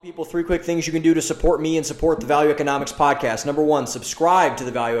People, 3 quick things you can do to support me and support the Value Economics Podcast. Number 1, subscribe to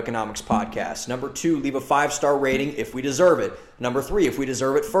the Value Economics Podcast. Number 2, leave a 5-star rating if we deserve it. Number 3, if we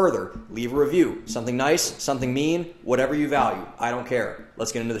deserve it further, leave a review. Something nice, something mean, whatever you value. I don't care.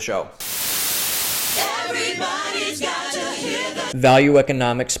 Let's get into the show. Everybody's got to hear the Value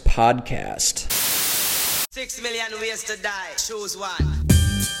Economics Podcast. 6 million ways to die. Choose one.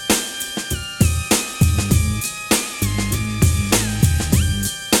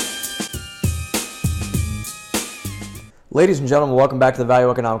 Ladies and gentlemen, welcome back to the Value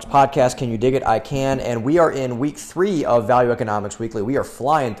Economics Podcast. Can you dig it? I can. And we are in week 3 of Value Economics Weekly. We are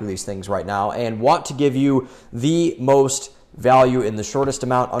flying through these things right now and want to give you the most value in the shortest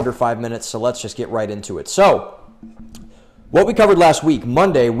amount, under 5 minutes. So let's just get right into it. So what we covered last week,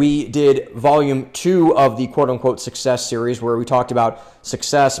 Monday, we did volume 2 of the quote-unquote success series where we talked about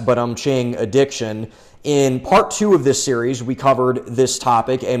success, but addiction. In part 2 of this series, we covered this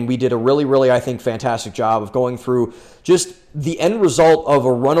topic, and we did a really, I think, fantastic job of going through just the end result of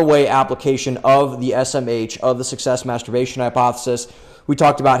a runaway application of the SMH, of the success masturbation hypothesis. We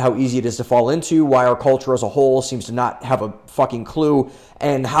talked about how easy it is to fall into, why our culture as a whole seems to not have a fucking clue,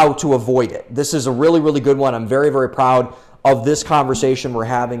 and how to avoid it. This is a really good one. I'm very proud of this conversation we're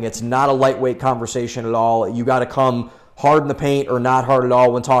having. It's not a lightweight conversation at all. You got to come hard in the paint or not hard at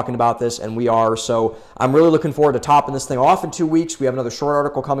all when talking about this, and we are. So I'm really looking forward to topping this thing off in 2 weeks. We have another short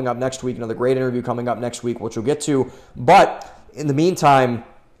article coming up next week, another great interview coming up next week, which we'll get to. But in the meantime,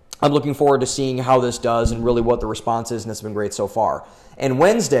 I'm looking forward to seeing how this does and really what the response is, and it's been great so far. And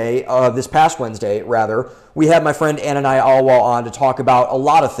Wednesday, this past Wednesday, we had my friend Ananaya Alwal on to talk about a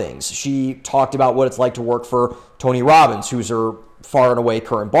lot of things. She talked about what it's like to work for Tony Robbins, who's her far and away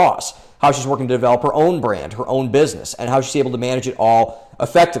current boss, how she's working to develop her own brand, her own business, and how she's able to manage it all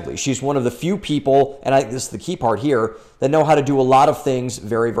effectively. She's one of the few people, and I think this is the key part here, that know how to do a lot of things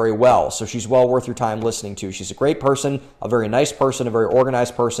very well. So she's well worth your time listening to. She's a great person, a very nice person, a very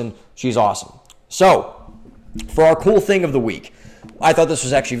organized person. She's awesome. So for our cool thing of the week, I thought this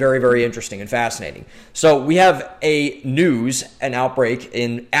was actually very interesting and fascinating. So we have an outbreak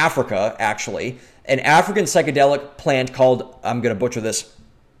in Africa, actually. An African psychedelic plant called, I'm going to butcher this,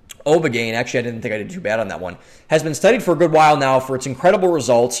 Ibogaine, actually I didn't think I did too bad on that one, has been studied for a good while now for its incredible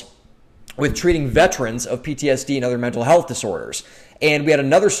results with treating veterans of PTSD and other mental health disorders. And we had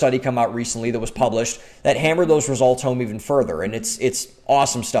another study come out recently that was published that hammered those results home even further, and it's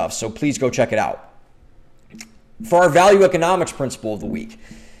awesome stuff, so please go check it out. For our value economics principle of the week,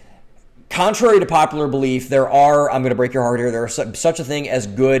 contrary to popular belief, there are, I'm going to break your heart here, there are such a thing as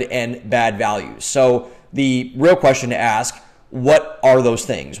good and bad values. So the real question to ask, what are those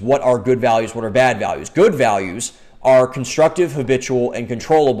things? What are good values? What are bad values? Good values are constructive, habitual, and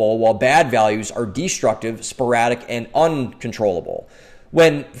controllable, while bad values are destructive, sporadic, and uncontrollable.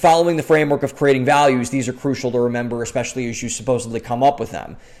 When following the framework of creating values, these are crucial to remember, especially as you supposedly come up with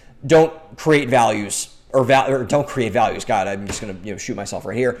them. Don't create values, or don't create values. God, I'm just going to shoot myself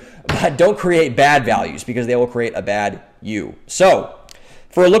right here. But don't create bad values, because they will create a bad you. So,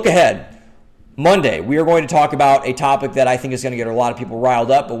 for a look ahead, Monday, we are going to talk about a topic that I think is going to get a lot of people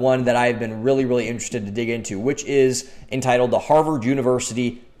riled up, but one that I've been really interested to dig into, which is entitled the Harvard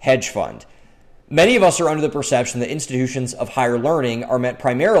University Hedge Fund. Many of us are under the perception that institutions of higher learning are meant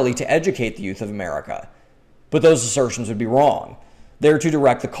primarily to educate the youth of America. But those assertions would be wrong. They're to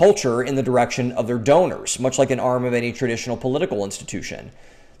direct the culture in the direction of their donors, much like an arm of any traditional political institution.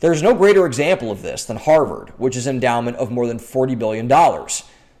 There's no greater example of this than Harvard, which is an endowment of more than $40 billion.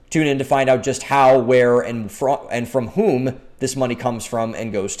 Tune in to find out just how, where, and from whom this money comes from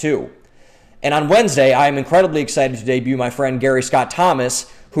and goes to. And on Wednesday, I am incredibly excited to debut my friend Gary Scott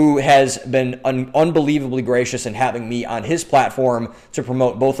Thomas, who has been unbelievably gracious in having me on his platform to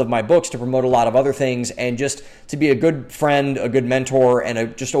promote both of my books, to promote a lot of other things, and just to be a good friend, a good mentor,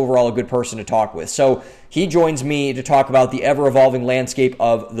 and just overall a good person to talk with. So he joins me to talk about the ever-evolving landscape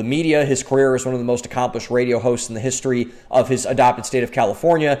of the media, his career as one of the most accomplished radio hosts in the history of his adopted state of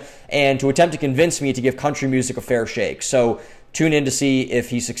California, and to attempt to convince me to give country music a fair shake. So tune in to see if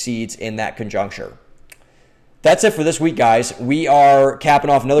he succeeds in that conjuncture. That's it for this week, guys. We are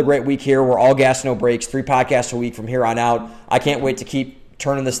capping off another great week here. We're all gas, no breaks, 3 podcasts a week from here on out. I can't wait to keep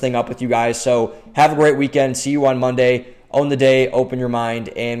turning this thing up with you guys. So have a great weekend. See you on Monday. Own the day, open your mind,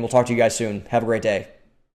 and we'll talk to you guys soon. Have a great day.